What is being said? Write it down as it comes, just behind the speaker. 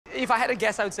if I had to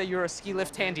guess, I would say you're a ski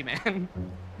lift handyman.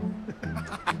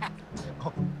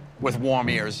 With warm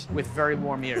ears. With very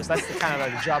warm ears. That's the kind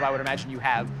of job I would imagine you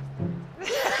have.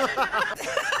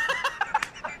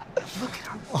 Look at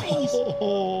her face.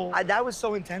 Oh. That was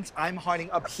so intense. I'm hiding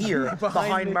up here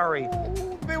behind Murray.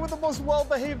 Oh, they were the most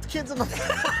well-behaved kids in the...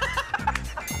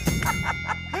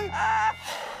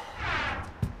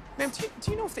 Ma'am,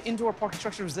 do you know if the indoor parking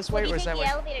structure was this way or is that way? You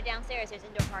take the elevator downstairs, there's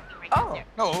indoor parking right downstairs.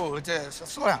 No,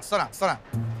 slow down, slow down, slow down.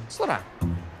 Slow down.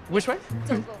 Which way?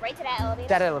 So go right to that elevator.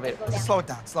 That elevator. Just slow it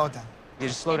down, slow it down. You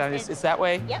just slow down. It's that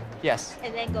way? Yep. Yes.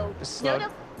 And then go, Just slow, no,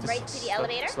 right to the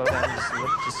elevator. Slow down,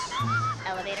 just...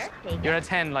 Elevator, take You're it. at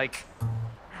 10, like,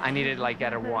 I need it, like,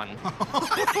 at a 1.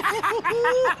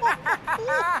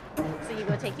 So you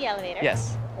go take the elevator.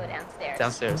 Yes. Go downstairs.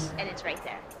 Downstairs. And it's right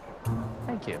there.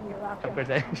 Thank you. You're welcome. Have a good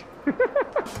day.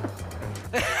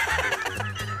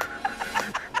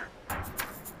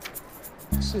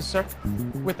 Sir,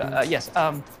 with, yes,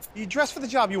 You dress for the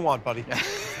job you want, buddy.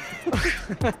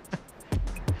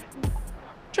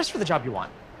 dress for the job you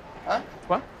want. Huh?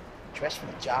 What? Dress for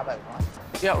the job I want.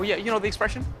 Yeah, well, yeah, you know the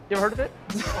expression? You ever heard of it?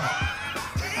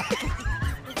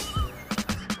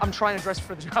 I'm trying to dress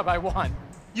for the job I want.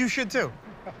 You should, too.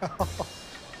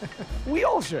 We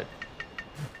all should.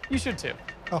 You should, too.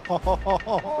 What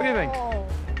do you think?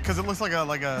 Because it looks like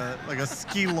a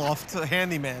ski loft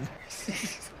handyman.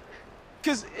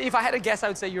 Because if I had to guess, I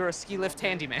would say you're a ski lift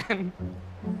handyman.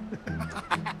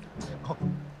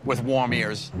 With warm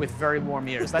ears. With very warm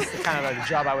ears. That's the kind of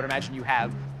job I would imagine you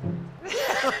have.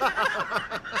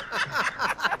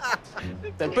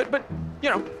 But, you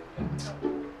know,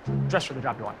 dress for the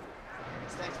job you want.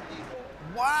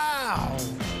 Wow.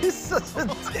 He's such a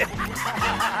dick.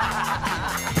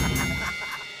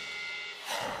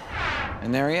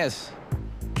 And there he is.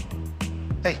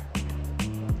 Hey,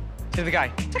 To the guy,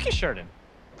 tuck your shirt in.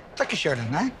 tuck your shirt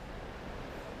in, right?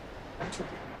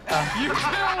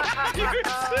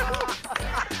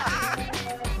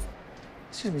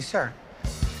 Excuse me, sir.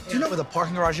 Do you know where the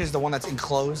parking garage is, the one that's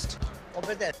enclosed?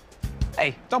 Over there.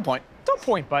 Hey, Don't point. don't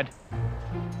point, bud.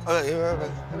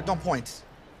 Don't point.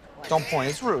 Don't point.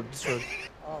 It's rude. It's rude.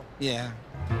 Oh. Yeah.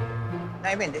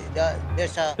 I mean,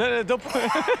 there's a... No, don't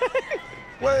point.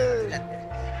 Wait.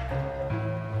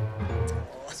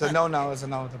 It's a no. It's a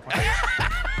no. The point.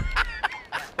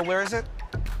 But where is it?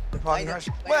 The parking garage?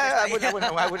 Well,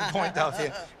 I wouldn't point out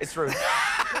here. It's rude.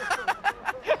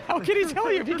 How can he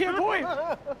tell you if he can't point?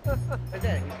 Over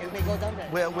there. You may go down there.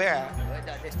 Where?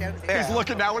 The stairs. Where? He's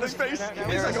looking now with his face.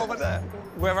 He's like, over there.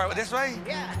 Wherever. This way?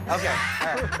 Yeah. Okay.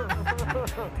 All right.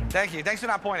 Thank you. Thanks for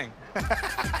not pointing.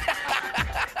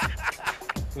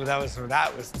 Ooh, that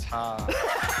was tough.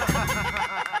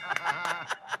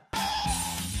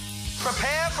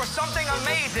 Prepare for something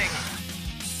amazing.